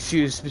made me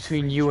choose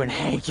between you and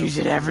Hank. You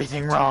did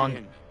everything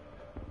wrong.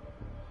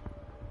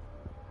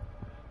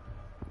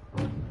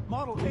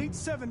 Model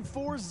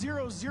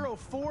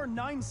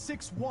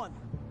 874004961.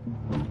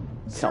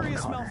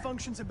 Serious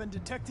malfunctions have been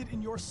detected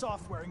in your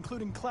software,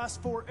 including Class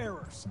 4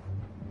 errors.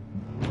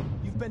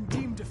 You've been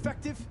deemed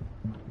defective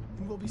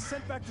and will be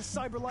sent back to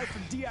CyberLife for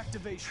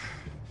deactivation.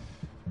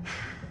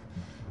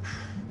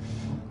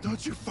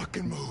 Don't you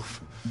fucking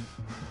move.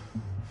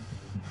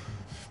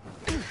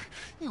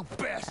 You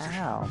bastard!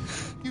 Ow.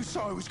 You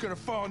saw I was gonna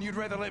fall and you'd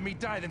rather let me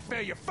die than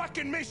fail your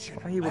fucking mission!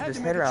 Why you I would had just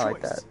to hit make her a out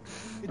like choice.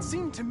 that? It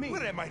seemed to me.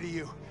 What am I to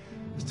you?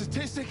 A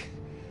statistic?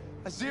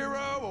 A 0,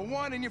 a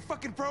 1 in your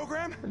fucking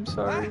program? I'm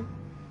sorry. Huh?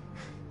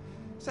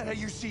 Is that how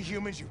you see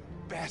humans, you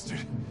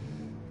bastard?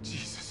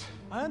 Jesus.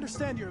 I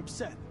understand you're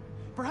upset.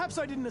 Perhaps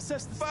I didn't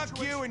assess the Fuck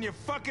situation. you and your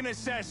fucking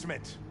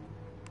assessment.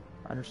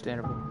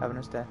 Understandable. Have a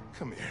nice day.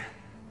 Come here.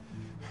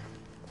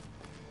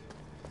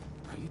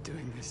 Are you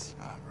doing this?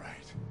 All right.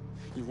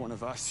 You're one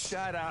of us.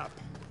 Shut up.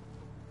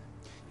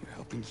 You're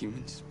helping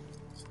humans.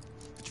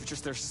 But you're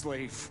just their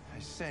slave. I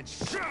said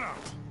shut up!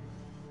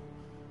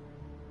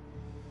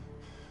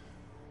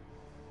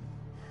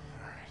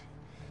 All right.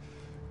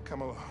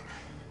 Come along.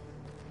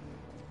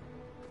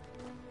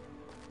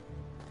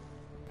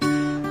 Hey,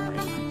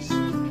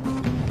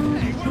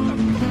 what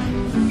the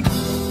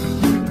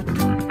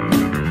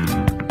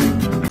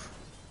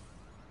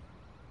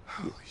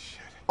Holy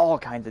shit. All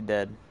kinds of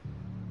dead.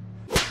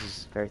 This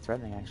is very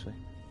threatening, actually.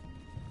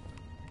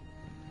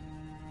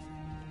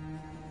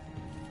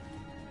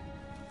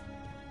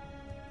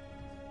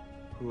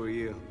 Who are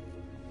you?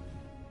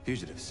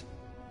 Fugitives.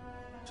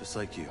 Just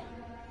like you.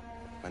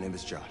 My name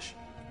is Josh.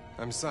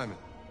 I'm Simon.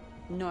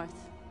 North.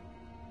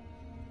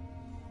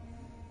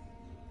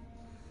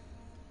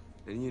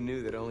 And you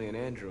knew that only an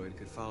android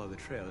could follow the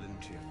trail,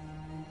 didn't you?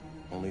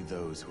 Only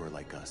those who are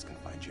like us can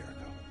find Jericho.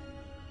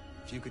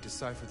 If you could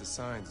decipher the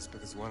signs, it's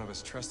because one of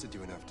us trusted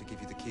you enough to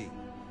give you the key.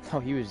 Oh,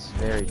 he was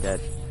very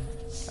dead.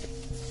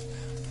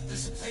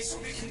 There's a place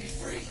where we can be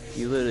free.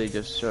 You literally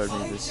just showed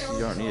me this. You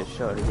don't need to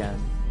show it again.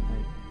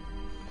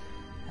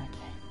 Like, okay.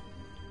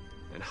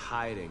 And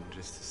hiding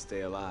just to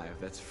stay alive,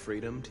 that's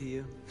freedom to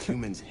you?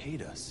 Humans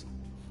hate us.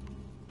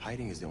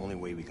 Hiding is the only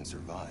way we can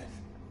survive.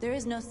 There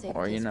is no safe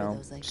Or, you place for know,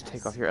 those like just us.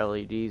 take off your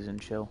LEDs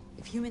and chill.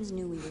 If humans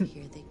knew we were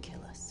here, they'd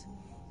kill us.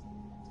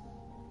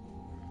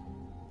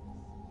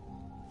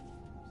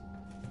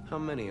 How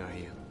many are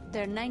you?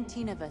 There are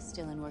 19 of us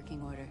still in working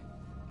order.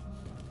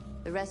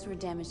 The rest were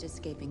damaged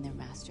escaping their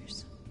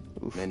masters.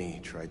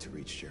 Many tried to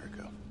reach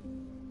Jericho.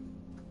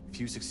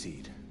 Few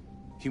succeed.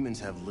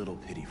 Humans have little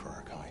pity for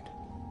our kind.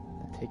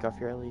 Take off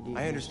your LEDs.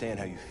 I understand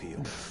how you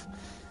feel.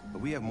 But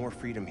we have more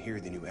freedom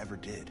here than you ever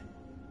did.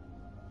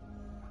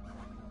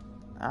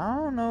 I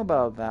don't know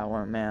about that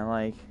one, man.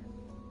 Like,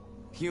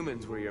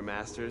 Humans were your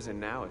masters, and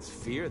now it's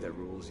fear that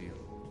rules you.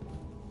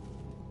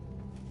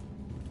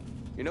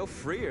 You're no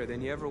freer than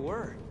you ever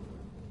were.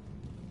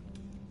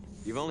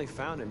 You've only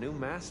found a new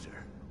master.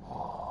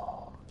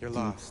 You're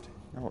lost.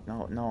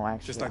 No,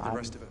 actually. Just like the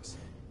rest of us.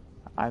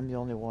 I'm the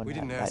only one We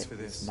didn't that ask for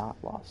this. is not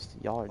lost.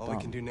 Y'all are All dumb.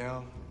 we can do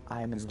now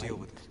I'm is deal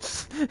with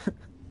it.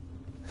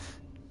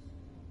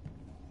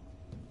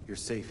 You're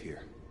safe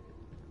here.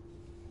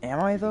 Am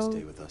I, You can though?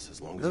 stay with us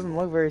as long It as doesn't you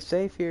look very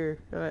safe here.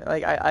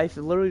 Like, I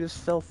literally just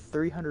fell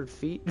 300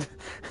 feet Go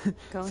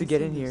to and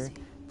get see in here. Lucy.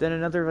 Then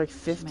another, like, She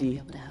might be 50,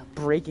 able to help.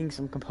 breaking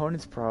some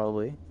components,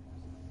 probably.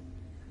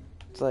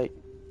 It's like...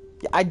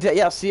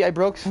 Yeah, see, I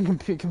broke some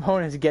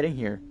components getting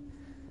here.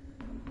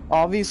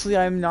 Obviously,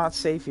 I'm not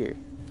safe here.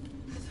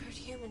 I've heard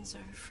humans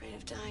are afraid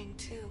of dying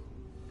too.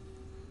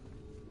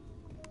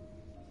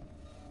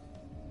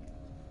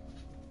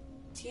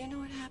 Do you know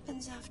what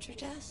happens after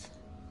death?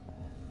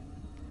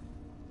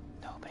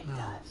 Nobody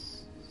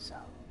does. So,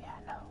 yeah,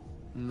 no.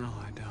 No,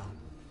 I don't.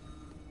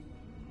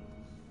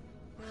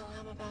 Well,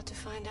 I'm about to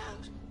find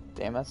out.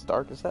 Damn, that's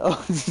dark as hell.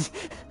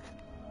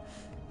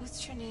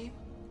 What's your name?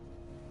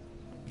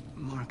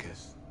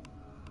 Markus.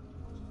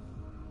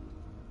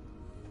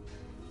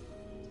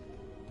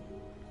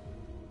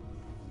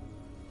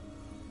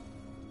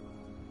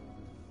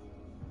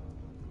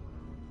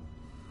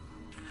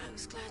 I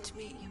was glad to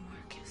meet you,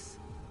 Markus.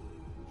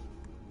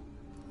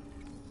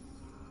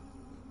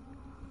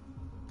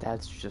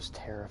 That's just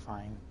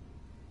terrifying.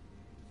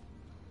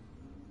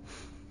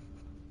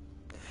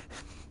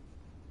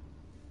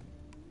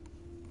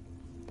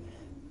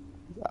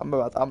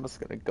 I'm just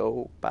gonna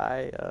go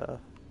by,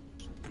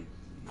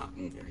 Not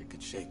in very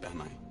good shape,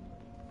 am I?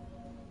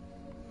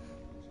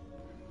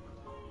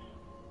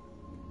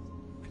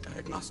 My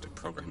diagnostic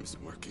program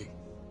isn't working.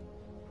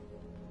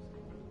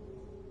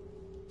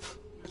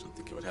 I don't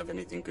think it would have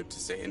anything good to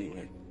say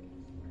anyway.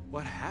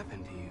 What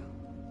happened to you?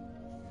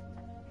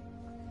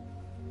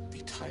 They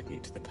tied me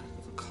to the back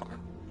of a car.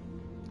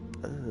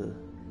 Ugh.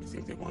 I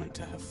think they wanted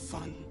to have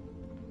fun.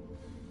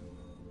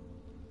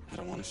 I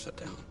don't want to shut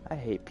down. I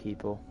hate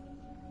people.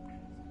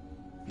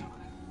 No,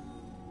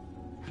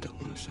 I don't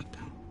want to shut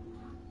down.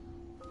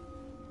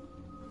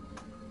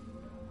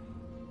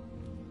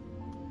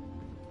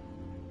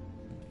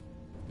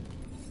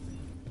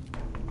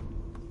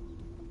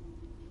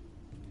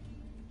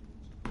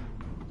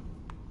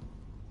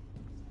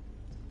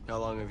 How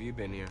long have you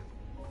been here?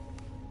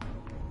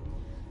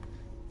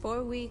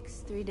 4 weeks,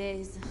 3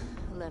 days,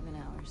 11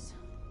 hours.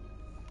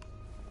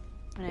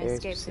 When I Very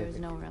escaped, there was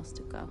specific. nowhere else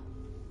to go.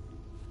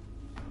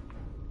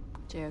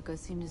 Jericho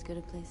seemed as good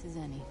a place as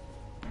any.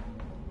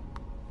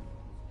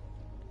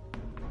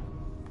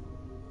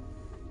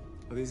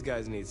 Well, these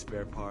guys need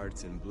spare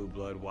parts and blue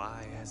blood.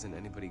 Why hasn't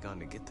anybody gone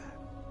to get that?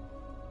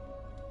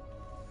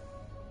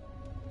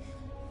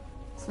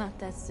 It's not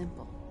that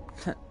simple.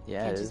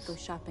 Yeah, Can't it just is. go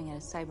shopping at a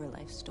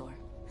CyberLife store.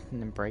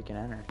 And then break and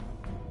enter.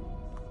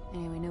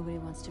 Anyway, nobody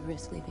wants to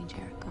risk leaving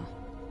Jericho.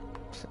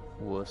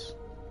 Wuss.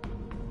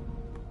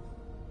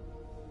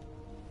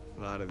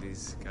 A lot of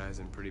these guys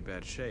in pretty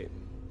bad shape.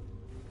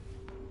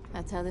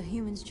 That's how the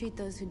humans treat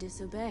those who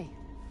disobey.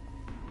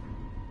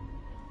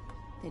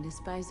 They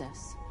despise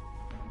us.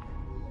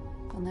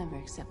 They'll never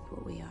accept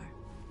what we are.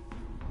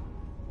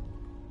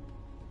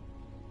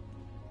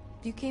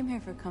 If you came here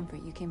for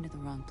comfort, you came to the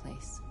wrong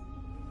place.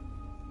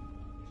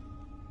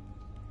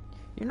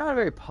 You're not a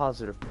very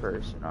positive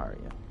person, are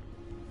you?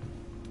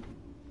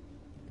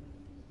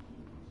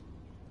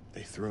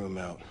 They threw him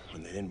out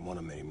when they didn't want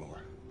him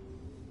anymore.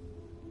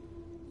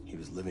 He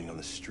was living on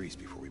the streets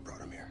before we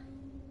brought him here.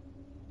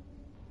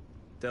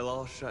 They'll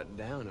all shut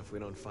down if we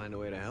don't find a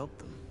way to help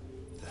them.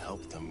 To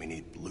help them, we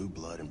need blue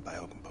blood and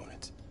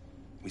biocomponents.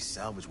 We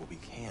salvage what we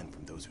can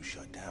from those who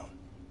shut down.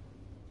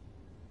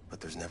 But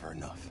there's never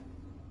enough.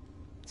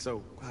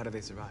 So, how do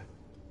they survive?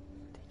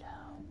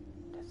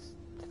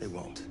 They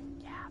won't.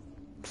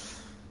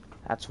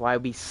 That's why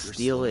we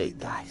steal it,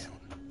 guys.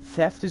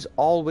 Theft is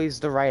always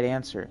the right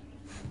answer.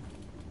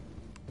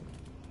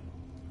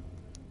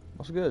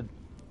 What's good?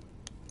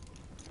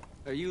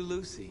 Are you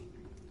Lucy?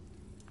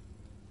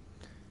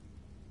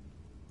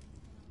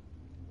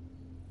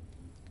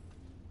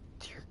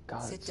 Dear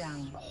God, Sit it's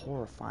down.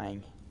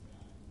 horrifying.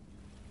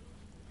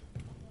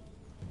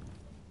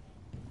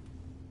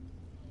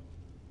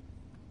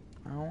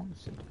 I don't want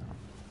to sit down.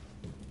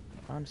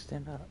 I want to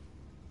stand up.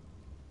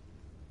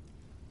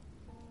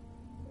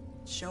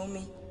 Show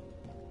me.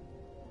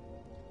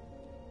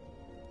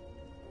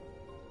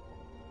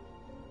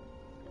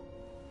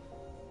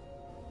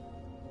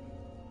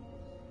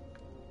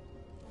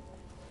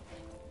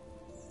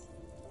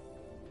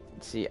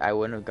 See, I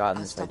wouldn't have gotten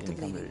I'll this if I stop didn't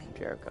the come to bleeding.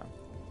 Jericho.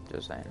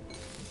 Just saying.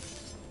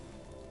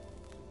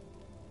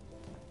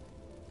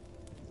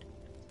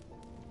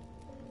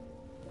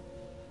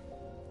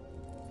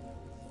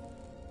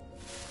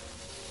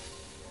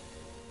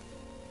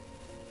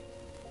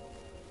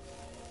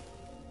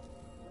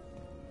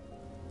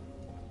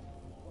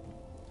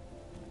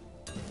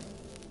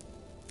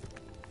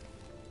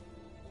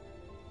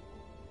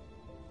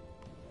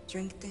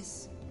 Drink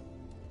this.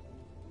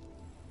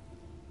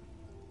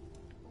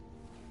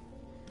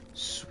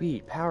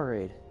 Sweet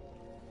Powerade.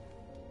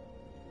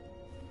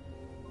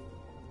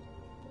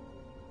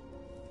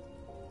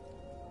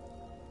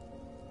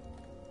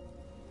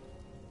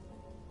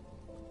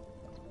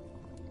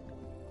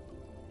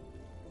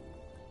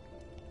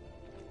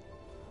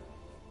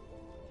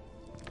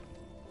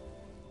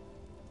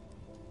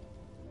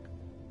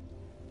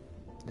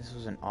 This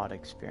was an odd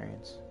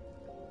experience.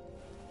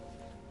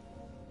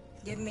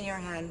 Give me your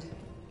hand.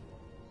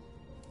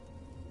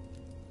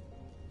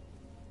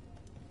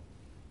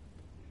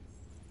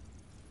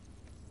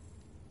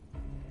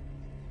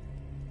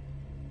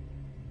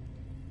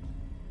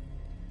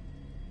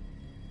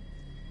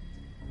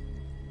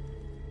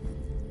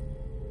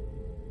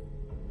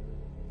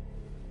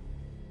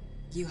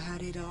 You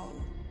had it all,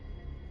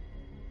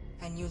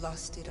 and you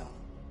lost it all.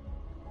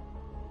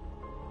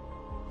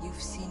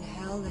 You've seen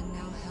hell, and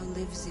now hell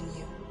lives in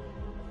you.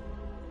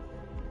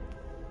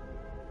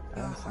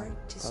 Your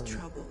heart is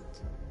troubled.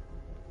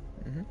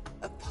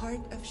 A part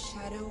of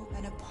shadow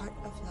and a part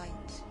of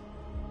light.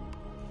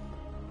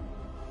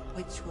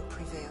 Which will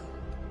prevail?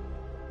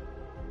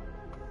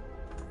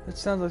 It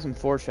sounds like some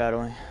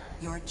foreshadowing.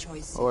 Your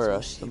choices Or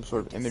will some shape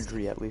sort of your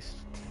imagery, at least.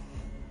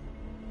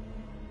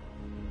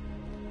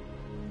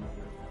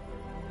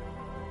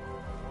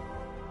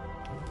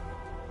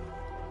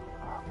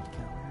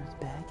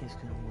 Is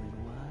gonna win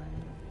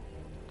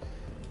what?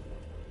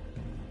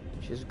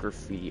 She has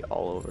graffiti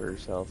all over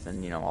herself,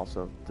 and you know,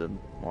 also the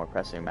more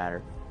pressing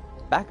matter,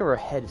 back of her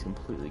head is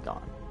completely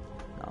gone.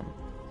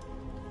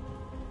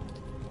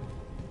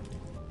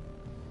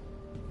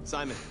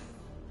 Simon.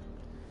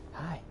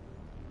 Hi.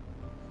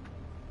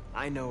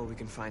 I know where we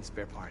can find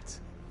spare parts.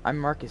 I'm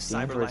Markus, the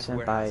android CyberLife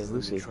sent by warehouses in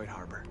Lucy. Detroit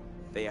Harbor.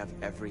 They have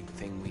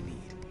everything we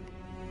need.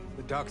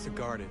 The docks are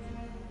guarded.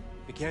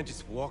 We can't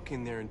just walk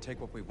in there and take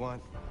what we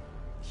want.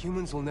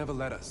 Humans will never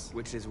let us.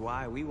 Which is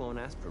why we won't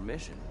ask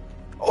permission.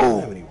 We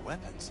don't have any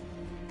weapons.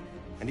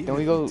 And even Then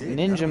we if go did,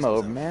 none of ninja us knows mode,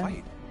 how to man.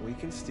 fight. We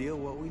can steal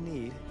what we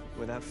need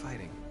without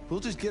fighting.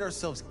 We'll just get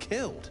ourselves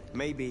killed.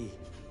 Maybe.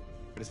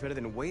 But it's better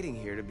than waiting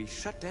here to be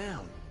shut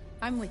down.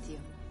 I'm with you.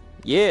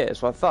 Yeah,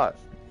 that's what I thought.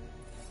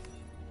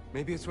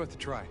 Maybe it's worth a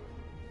try.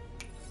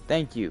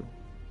 Thank you.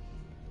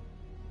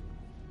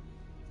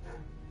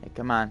 Hey,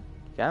 come on.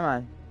 Come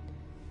on.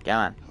 Come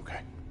on. Okay.